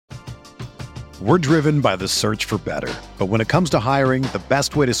We're driven by the search for better. But when it comes to hiring, the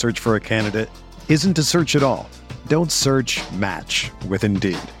best way to search for a candidate isn't to search at all. Don't search, match with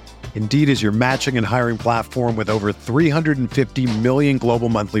Indeed. Indeed is your matching and hiring platform with over 350 million global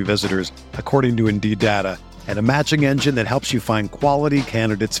monthly visitors, according to Indeed data, and a matching engine that helps you find quality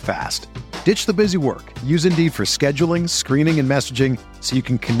candidates fast. Ditch the busy work. Use Indeed for scheduling, screening, and messaging so you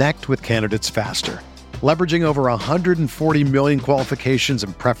can connect with candidates faster. Leveraging over 140 million qualifications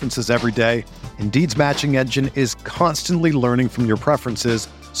and preferences every day, Indeed's matching engine is constantly learning from your preferences,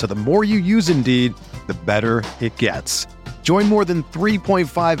 so the more you use Indeed, the better it gets. Join more than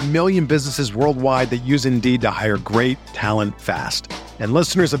 3.5 million businesses worldwide that use Indeed to hire great talent fast. And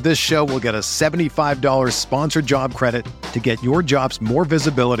listeners of this show will get a $75 sponsored job credit to get your jobs more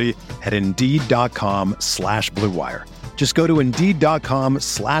visibility at Indeed.com/Blue Wire. Just go to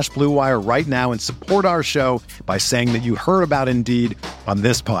Indeed.com/Blue Wire right now and support our show by saying that you heard about Indeed on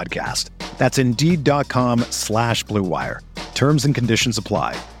this podcast. That's Indeed.com/Blue Wire. Terms and conditions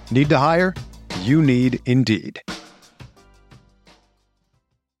apply. Need to hire? You need Indeed.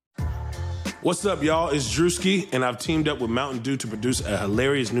 What's up, y'all? It's Drewski, and I've teamed up with Mountain Dew to produce a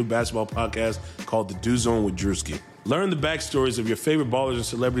hilarious new basketball podcast called The Dew Zone with Drewski. Learn the backstories of your favorite ballers and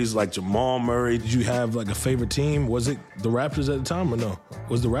celebrities like Jamal Murray. Did you have like a favorite team? Was it the Raptors at the time or no?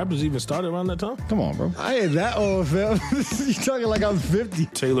 Was the Raptors even started around that time? Come on, bro. I ain't that old, fam. You talking like I'm 50.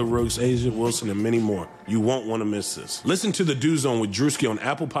 Taylor Rooks, Asia Wilson, and many more. You won't want to miss this. Listen to The Dew Zone with Drewski on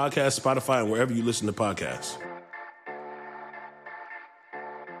Apple Podcasts, Spotify, and wherever you listen to podcasts.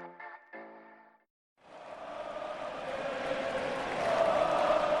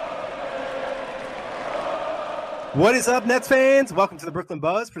 What is up, Nets fans? Welcome to the Brooklyn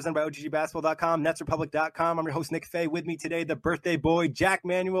Buzz, presented by OGGBasketball.com, NetsRepublic.com. I'm your host, Nick Fay. With me today, the birthday boy, Jack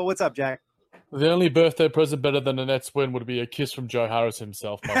Manuel. What's up, Jack? The only birthday present better than a Nets win would be a kiss from Joe Harris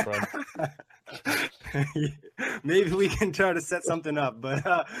himself, my friend. Maybe we can try to set something up. But,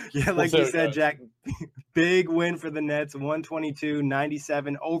 yeah, like you said, Jack, big win for the Nets,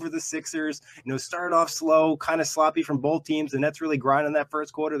 122-97 over the Sixers. You know, started off slow, kind of sloppy from both teams. The Nets really grinding that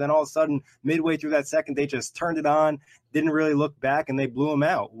first quarter. Then all of a sudden, midway through that second, they just turned it on, didn't really look back, and they blew them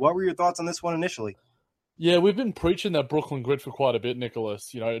out. What were your thoughts on this one initially? Yeah, we've been preaching that Brooklyn grit for quite a bit,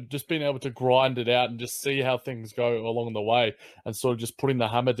 Nicholas. You know, just being able to grind it out and just see how things go along the way and sort of just putting the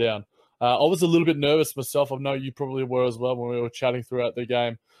hammer down. I was a little bit nervous myself. I know you probably were as well when we were chatting throughout the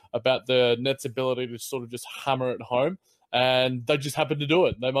game about the Nets' ability to sort of just hammer it home. And they just happened to do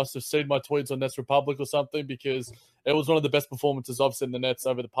it. They must have seen my tweets on Nets Republic or something, because it was one of the best performances I've seen the Nets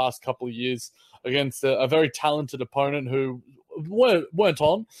over the past couple of years against a very talented opponent who weren't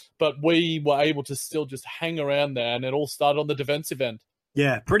on, but we were able to still just hang around there, and it all started on the defensive end.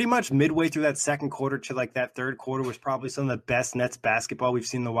 Yeah, pretty much midway through that second quarter to like that third quarter was probably some of the best Nets basketball we've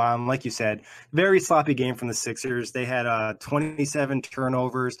seen in a while. And like you said, very sloppy game from the Sixers. They had 27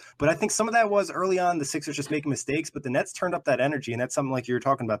 turnovers, but I think some of that was early on the Sixers just making mistakes, but the Nets turned up that energy, and that's something like you were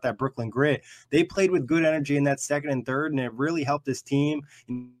talking about, that Brooklyn grit. They played with good energy in that second and third, and it really helped this team.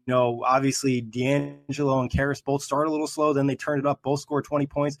 You know, obviously D'Angelo and Karras both started a little slow, then they turned it up, both scored 20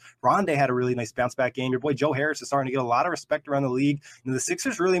 points. Rondé had a really nice bounce back game. Your boy Joe Harris is starting to get a lot of respect around the league. And the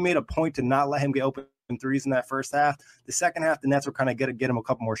Sixers really made a point to not let him get open threes in that first half. The second half, the Nets were kind of get him a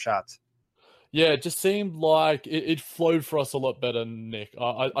couple more shots. Yeah, it just seemed like it flowed for us a lot better, Nick.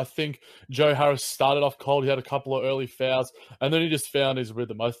 I think Joe Harris started off cold. He had a couple of early fouls, and then he just found his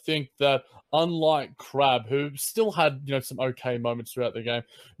rhythm. I think that unlike Crabbe, who still had some okay moments throughout the game,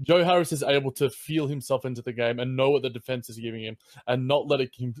 Joe Harris is able to feel himself into the game and know what the defense is giving him and not let it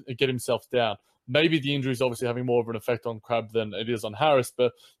get himself down. Maybe the injury is obviously having more of an effect on Crabbe than it is on Harris,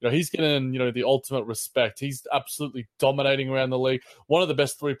 but he's getting the ultimate respect. He's absolutely dominating around the league. One of the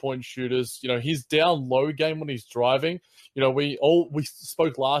best 3-point shooters. His down low game when he's driving. We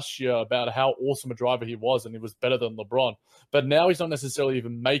spoke last year about how awesome a driver he was, and he was better than LeBron. But now he's not necessarily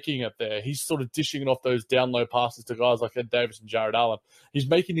even making it there. He's sort of dishing it off those down low passes to guys like Ed Davis and Jared Allen. He's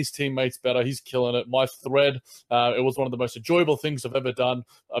making his teammates better. He's killing it. My thread, it was one of the most enjoyable things I've ever done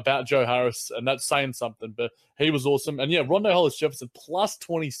about Joe Harris, and that's saying something. But he was awesome. And yeah, Rondae Hollis-Jefferson plus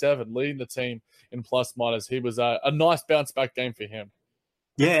 27, leading the team in plus minus. He was a nice bounce back game for him.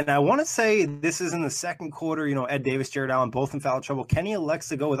 Yeah, and I want to say this is in the second quarter, Ed Davis, Jared Allen, both in foul trouble. Kenny elects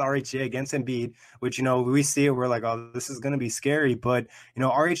to go with RHJ against Embiid, which, we see it, we're like, oh, this is going to be scary. But,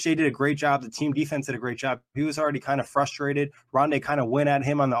 RHJ did a great job. The team defense did a great job. He was already kind of frustrated. Rondé kind of went at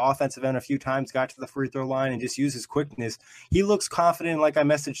him on the offensive end a few times, got to the free throw line and just used his quickness. He looks confident, like I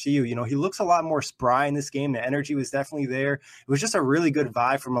messaged to you. He looks a lot more spry in this game. The energy was definitely there. It was just a really good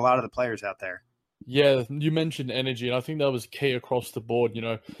vibe from a lot of the players out there. Yeah, you mentioned energy, and I think that was key across the board.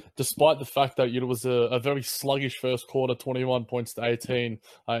 Despite the fact that it was a very sluggish first quarter, 21 points to 18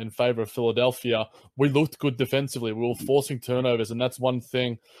 in favor of Philadelphia, we looked good defensively. We were forcing turnovers, and that's one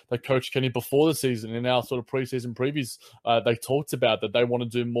thing that Coach Kenny before the season in our sort of preseason previews, they talked about that they want to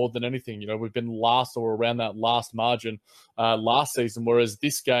do more than anything. We've been last or around that last margin last season, whereas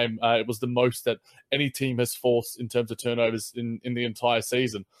this game, it was the most that any team has forced in terms of turnovers in the entire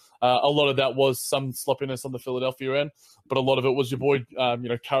season. A lot of that was some sloppiness on the Philadelphia end, but a lot of it was your boy,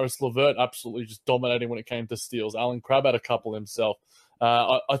 Caris LeVert, absolutely just dominating when it came to steals. Alan Crabb had a couple himself.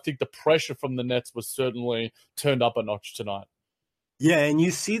 I think the pressure from the Nets was certainly turned up a notch tonight. Yeah, and you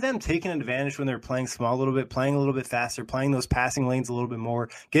see them taking advantage when they're playing small a little bit, playing a little bit faster, playing those passing lanes a little bit more,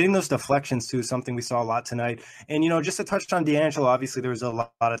 getting those deflections too, something we saw a lot tonight. And, just to touch on D'Angelo, obviously there was a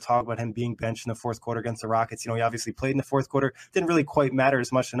lot of talk about him being benched in the fourth quarter against the Rockets. He obviously played in the fourth quarter, didn't really quite matter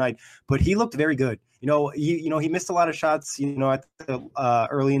as much tonight, but he looked very good. He missed a lot of shots,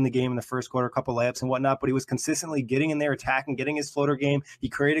 early in the game in the first quarter, a couple layups and whatnot, but he was consistently getting in there, attacking, getting his floater game. He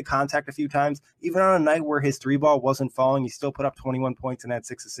created contact a few times. Even on a night where his three ball wasn't falling, he still put up 21 points and had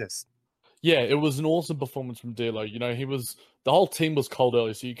 6 assists. Yeah, it was an awesome performance from D'Lo. The whole team was cold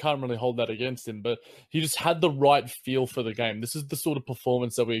early, so you can't really hold that against him, but he just had the right feel for the game. This is the sort of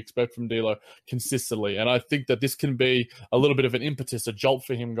performance that we expect from D'Lo consistently, and I think that this can be a little bit of an impetus, a jolt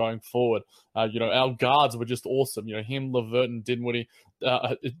for him going forward. Our guards were just awesome. Him, LeVert, and Dinwiddie.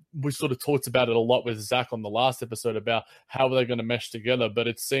 We sort of talked about it a lot with Zach on the last episode about how they're going to mesh together, but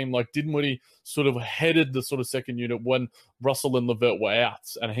it seemed like Dinwiddie sort of headed the sort of second unit when Russell and LeVert were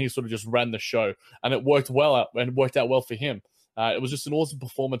out, and he sort of just ran the show, and it worked out well for him. It was just an awesome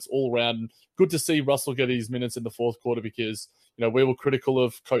performance all around. And good to see Russell get his minutes in the fourth quarter because, we were critical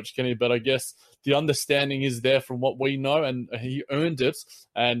of Coach Kenny, but I guess the understanding is there from what we know, and he earned it.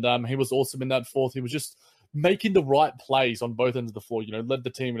 And he was awesome in that fourth. He was just making the right plays on both ends of the floor. Led the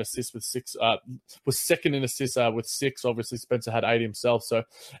team in assists with 6, was second in assists with 6. Obviously, Spencer had 8 himself. So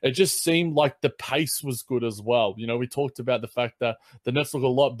it just seemed like the pace was good as well. We talked about the fact that the Nets look a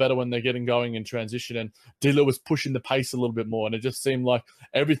lot better when they're getting going in transition, and D'Lo was pushing the pace a little bit more. And it just seemed like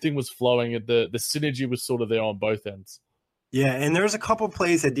everything was flowing. The synergy was sort of there on both ends. Yeah, and there's a couple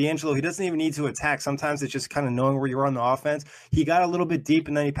plays that D'Angelo, he doesn't even need to attack. Sometimes it's just kind of knowing where you are on the offense. He got a little bit deep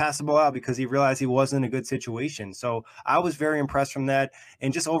and then he passed the ball out because he realized he wasn't in a good situation. So I was very impressed from that.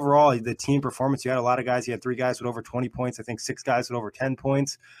 And just overall, the team performance, you had a lot of guys. You had 3 guys with over 20 points. I think 6 guys with over 10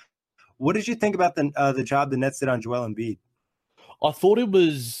 points. What did you think about the job the Nets did on Joel Embiid? I thought it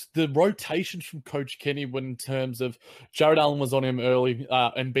was the rotations from Coach Kenny when in terms of Jared Allen was on him early,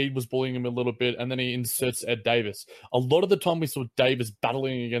 Embiid was bullying him a little bit, and then he inserts Ed Davis. A lot of the time we saw Davis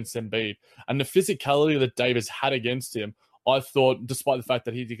battling against Embiid, and the physicality that Davis had against him, I thought, despite the fact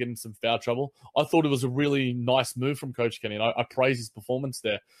that he did get in some foul trouble, I thought it was a really nice move from Coach Kenny, and I praise his performance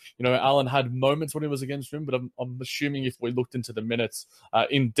there. Allen had moments when he was against him, but I'm assuming if we looked into the minutes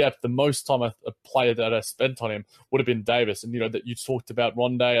in depth, the most time a player that I spent on him would have been Davis. And, that you talked about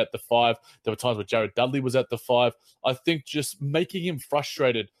Rondé at the 5. There were times where Jared Dudley was at the 5. I think just making him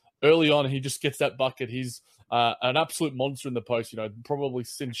frustrated early on, he just gets that bucket. He's an absolute monster in the post. Probably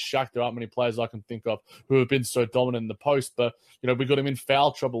since Shaq, there aren't many players I can think of who have been so dominant in the post. But, we got him in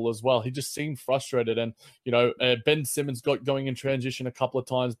foul trouble as well. He just seemed frustrated. And, Ben Simmons got going in transition a couple of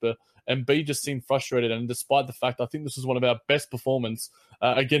times, but Embiid just seemed frustrated. And despite the fact, I think this was one of our best performances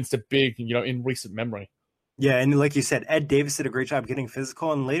against a big, in recent memory. Yeah, and like you said, Ed Davis did a great job getting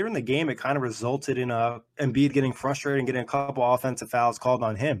physical, and later in the game, it kind of resulted in Embiid getting frustrated and getting a couple offensive fouls called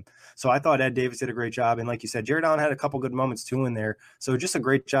on him. So I thought Ed Davis did a great job, and like you said, Jared Allen had a couple good moments too in there. So just a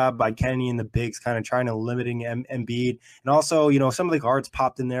great job by Kenny and the bigs, kind of trying to limiting Embiid, and also some of the guards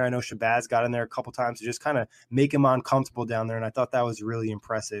popped in there. I know Shabazz got in there a couple times to just kind of make him uncomfortable down there, and I thought that was really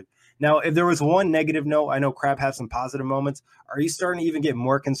impressive. Now, if there was one negative note, I know Crabbe had some positive moments. Are you starting to even get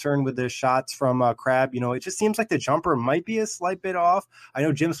more concerned with the shots from Crabbe? It just seems like the jumper might be a slight bit off. I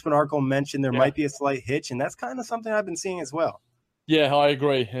know Jim Spanarkel mentioned there might be a slight hitch, and that's kind of something I've been seeing as well. Yeah, I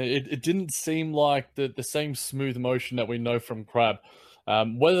agree. It didn't seem like the same smooth motion that we know from Crabbe.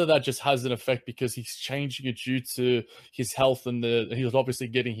 Whether that just has an effect because he's changing it due to his health and he's obviously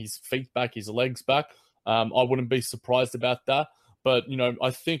getting his feet back, his legs back. I wouldn't be surprised about that. But,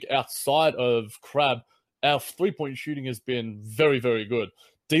 I think outside of Crabbe, our 3-point shooting has been very, very good.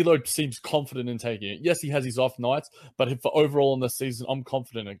 D'Lo seems confident in taking it. Yes, he has his off nights, but for overall in the season, I'm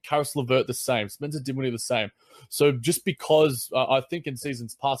confident. And Caris LeVert the same. Spencer Dinwiddie the same. So just because I think in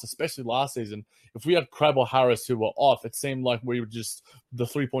seasons past, especially last season, if we had Crabbe or Harris who were off, it seemed like the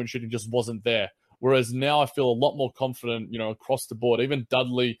 3-point shooting just wasn't there. Whereas now I feel a lot more confident, across the board. Even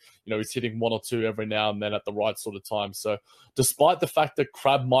Dudley, he's hitting one or two every now and then at the right sort of time. So despite the fact that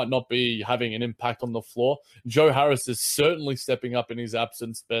Crabbe might not be having an impact on the floor, Joe Harris is certainly stepping up in his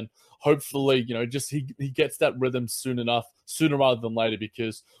absence. Ben, hopefully, just he gets that rhythm sooner rather than later,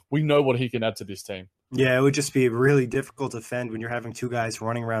 because we know what he can add to this team. Yeah, it would just be really difficult to defend when you're having two guys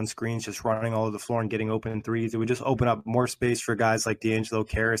running around screens, just running all over the floor and getting open threes. It would just open up more space for guys like D'Angelo,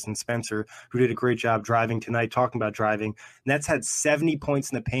 Karras, and Spencer, who did a great job driving tonight. Talking about driving, Nets had 70 points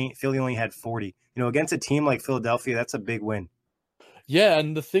in the paint. Philly only had 40. Against a team like Philadelphia, that's a big win. Yeah,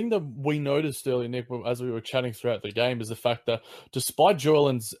 and the thing that we noticed earlier, Nick, as we were chatting throughout the game, is the fact that despite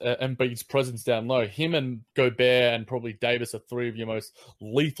Joel Embiid's presence down low, him and Gobert and probably Davis are three of your most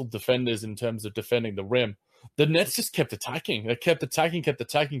lethal defenders in terms of defending the rim. The Nets just kept attacking. They kept attacking.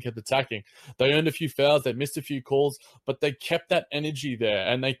 They earned a few fouls. They missed a few calls, but they kept that energy there,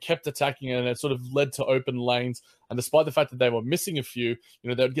 and they kept attacking, and it sort of led to open lanes. And despite the fact that they were missing a few,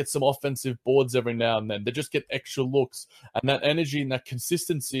 they would get some offensive boards every now and then. They just get extra looks. And that energy and that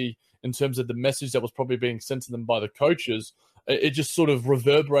consistency in terms of the message that was probably being sent to them by the coaches, it just sort of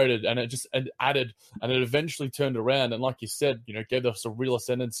reverberated, and it added, and it eventually turned around. And like you said, gave us a real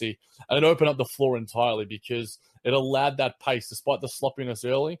ascendancy, and it opened up the floor entirely because it allowed that pace. Despite the sloppiness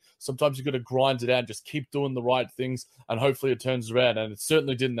early, sometimes you've got to grind it out, just keep doing the right things, and hopefully it turns around. And it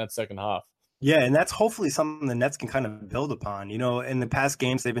certainly did in that second half. Yeah, and that's hopefully something the Nets can kind of build upon. In the past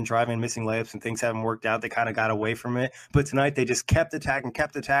games, they've been driving and missing layups and things haven't worked out. They kind of got away from it. But tonight, they just kept attacking.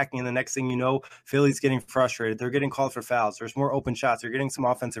 And the next thing you know, Philly's getting frustrated. They're getting called for fouls. There's more open shots. They're getting some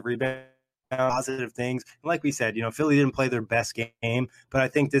offensive rebounds, positive things. And like we said, Philly didn't play their best game. But I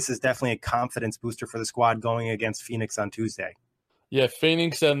think this is definitely a confidence booster for the squad going against Phoenix on Tuesday. Yeah,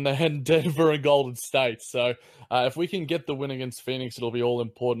 Phoenix and Denver and Golden State. So if we can get the win against Phoenix, it'll be all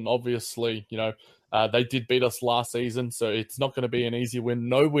important. Obviously, they did beat us last season, so it's not going to be an easy win.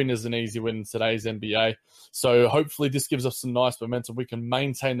 No win is an easy win in today's NBA. So hopefully this gives us some nice momentum. We can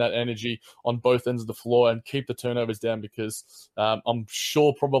maintain that energy on both ends of the floor and keep the turnovers down, because I'm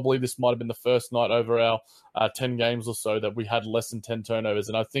sure probably this might have been the first night over our 10 games or so that we had less than 10 turnovers.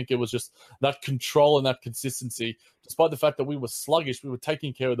 And I think it was just that control and that consistency. Despite the fact that we were sluggish, we were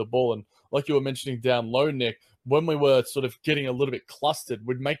taking care of the ball. And like you were mentioning down low, Nick, when we were sort of getting a little bit clustered,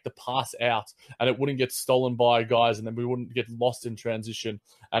 we'd make the pass out and it wouldn't get stolen by guys, and then we wouldn't get lost in transition.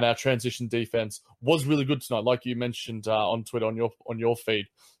 And our transition defense was really good tonight, like you mentioned on Twitter on your feed.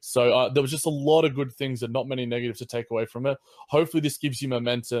 So there was just a lot of good things and not many negatives to take away from it. Hopefully this gives you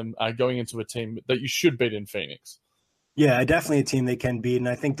momentum going into a team that you should beat in Phoenix. Yeah, definitely a team they can beat. And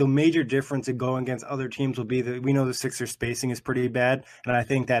I think the major difference in going against other teams will be that we know the Sixers spacing is pretty bad. And I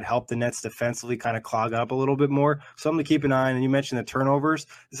think that helped the Nets defensively kind of clog up a little bit more. Something to keep an eye on. And you mentioned the turnovers.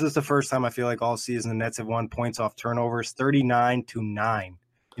 This is the first time I feel like all season the Nets have won points off turnovers, 39-9.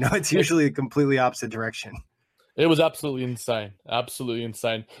 It's usually a completely opposite direction. It was absolutely insane. Absolutely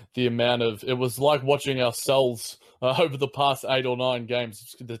insane. The amount of, it was like watching ourselves over the past 8 or 9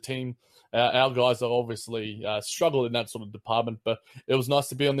 games. The team, our guys have obviously struggled in that sort of department, but it was nice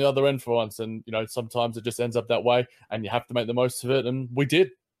to be on the other end for once. And, sometimes it just ends up that way and you have to make the most of it. And we did.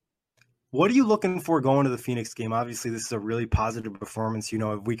 What are you looking for going to the Phoenix game? Obviously, this is a really positive performance.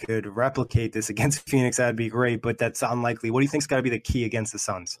 If we could replicate this against Phoenix, that'd be great, but that's unlikely. What do you think's got to be the key against the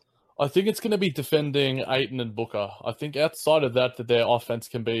Suns? I think it's going to be defending Ayton and Booker. I think outside of that their offense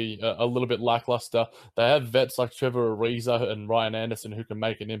can be a little bit lackluster. They have vets like Trevor Ariza and Ryan Anderson who can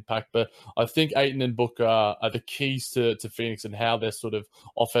make an impact, but I think Ayton and Booker are the keys to Phoenix and how their sort of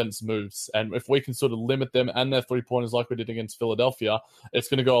offense moves. And if we can sort of limit them and their three-pointers like we did against Philadelphia, it's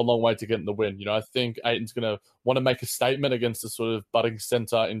going to go a long way to getting the win. I think Ayton's going to want to make a statement against the sort of budding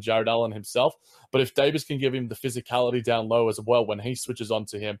center in Jared Allen himself. But if Davis can give him the physicality down low as well when he switches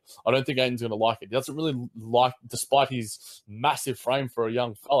onto him, I don't think Ayton's going to like it. He doesn't really like, despite his massive frame for a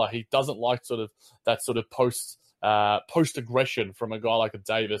young fella, he doesn't like sort of that sort of post-aggression from a guy like a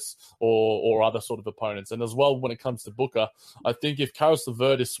Davis or other sort of opponents. And as well, when it comes to Booker, I think if Caris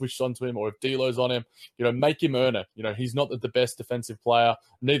LeVert is switched onto him or if D'Lo's on him, make him earn it. He's not the best defensive player,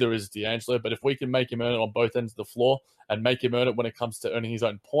 neither is D'Angelo, but if we can make him earn it on both ends of the floor and make him earn it when it comes to earning his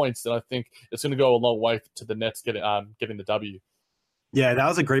own points, then I think it's going to go a long way to the Nets getting the W. Yeah, that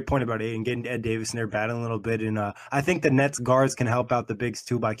was a great point about Ayton getting Ed Davis in there battling a little bit. And I think the Nets guards can help out the bigs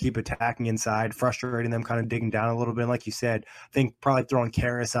too by keep attacking inside, frustrating them, kind of digging down a little bit. And like you said, I think probably throwing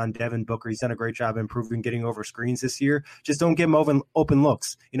Karras on Devin Booker. He's done a great job improving getting over screens this year. Just don't give him open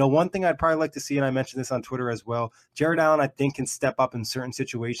looks. One thing I'd probably like to see, and I mentioned this on Twitter as well, Jared Allen, I think, can step up in certain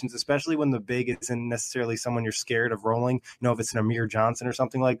situations, especially when the big isn't necessarily someone you're scared of rolling. If it's an Amir Johnson or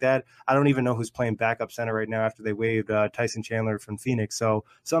something like that. I don't even know who's playing backup center right now after they waived Tyson Chandler from Phoenix. So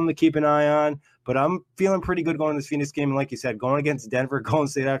something to keep an eye on, but I'm feeling pretty good going to this Phoenix game. And like you said, going against Denver, Golden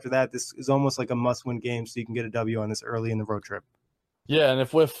State after that, this is almost like a must-win game so you can get a W on this early in the road trip. Yeah, and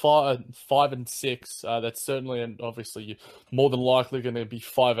if we're 5-6, that's certainly, and obviously you're more than likely going to be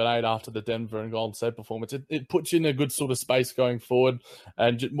 5-8 after the Denver and Golden State performance. It puts you in a good sort of space going forward,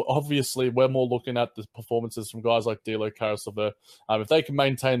 and obviously we're more looking at the performances from guys like D'Lo, Caris LeVert. If they can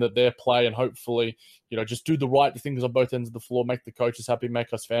maintain their play and hopefully, just do the right things on both ends of the floor, make the coaches happy,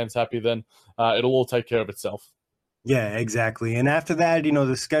 make us fans happy, then it'll all take care of itself. Yeah, exactly. And after that,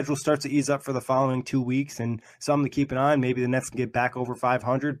 the schedule starts to ease up for the following 2 weeks and something to keep an eye on. Maybe the Nets can get back over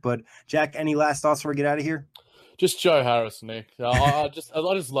 500. But, Jack, any last thoughts before we get out of here? Just Joe Harris, Nick. I just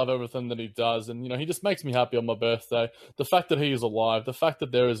love everything that he does, and he just makes me happy on my birthday. The fact that he is alive, the fact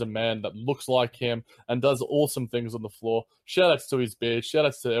that there is a man that looks like him and does awesome things on the floor. Shout outs to his beard, shout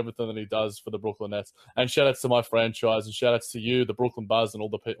outs to everything that he does for the Brooklyn Nets, and shout outs to my franchise, and shout outs to you, the Brooklyn Buzz, and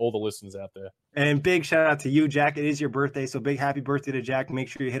all the listeners out there. And big shout out to you, Jack. It is your birthday, so big happy birthday to Jack. Make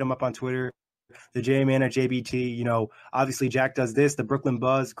sure you hit him up on Twitter. The J-Man at JBT, obviously Jack does this, the Brooklyn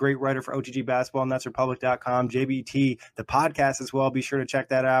Buzz, great writer for OTG Basketball, NetsRepublic.com, JBT, the podcast as well. Be sure to check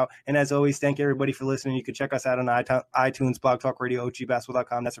that out. And as always, thank everybody for listening. You can check us out on iTunes, Blog Talk Radio,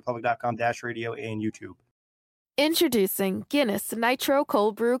 OTGBasketball.com, NetsRepublic.com, Dash Radio, and YouTube. Introducing Guinness Nitro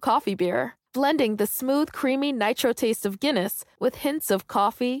Cold Brew Coffee Beer, blending the smooth, creamy nitro taste of Guinness with hints of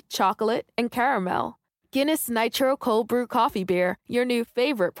coffee, chocolate, and caramel. Guinness Nitro Cold Brew Coffee Beer, your new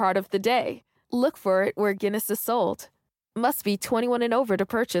favorite part of the day. Look for it where Guinness is sold. Must be 21 and over to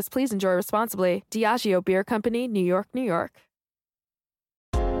purchase. Please enjoy responsibly. Diageo Beer Company, New York, New York.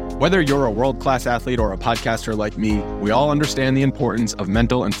 Whether you're a world-class athlete or a podcaster like me, we all understand the importance of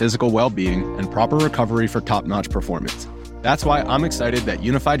mental and physical well-being and proper recovery for top-notch performance. That's why I'm excited that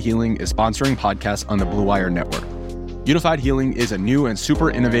Unified Healing is sponsoring podcasts on the Blue Wire Network. Unified Healing is a new and super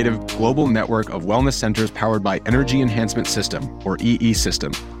innovative global network of wellness centers powered by Energy Enhancement System, or EE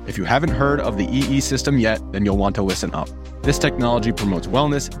System. If you haven't heard of the EE System yet, then you'll want to listen up. This technology promotes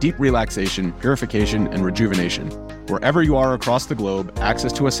wellness, deep relaxation, purification, and rejuvenation. Wherever you are across the globe,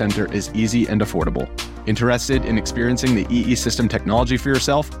 access to a center is easy and affordable. Interested in experiencing the EE System technology for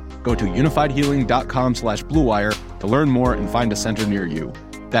yourself? Go to unifiedhealing.com/bluewire to learn more and find a center near you.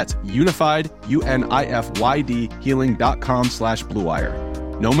 That's unified, UNIFYD,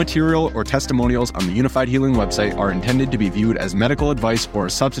 healing.com/bluewire. No material or testimonials on the Unified Healing website are intended to be viewed as medical advice or a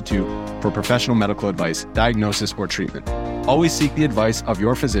substitute for professional medical advice, diagnosis, or treatment. Always seek the advice of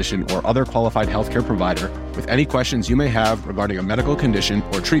your physician or other qualified healthcare provider with any questions you may have regarding a medical condition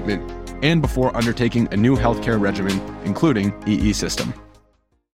or treatment and before undertaking a new healthcare regimen, including EE System.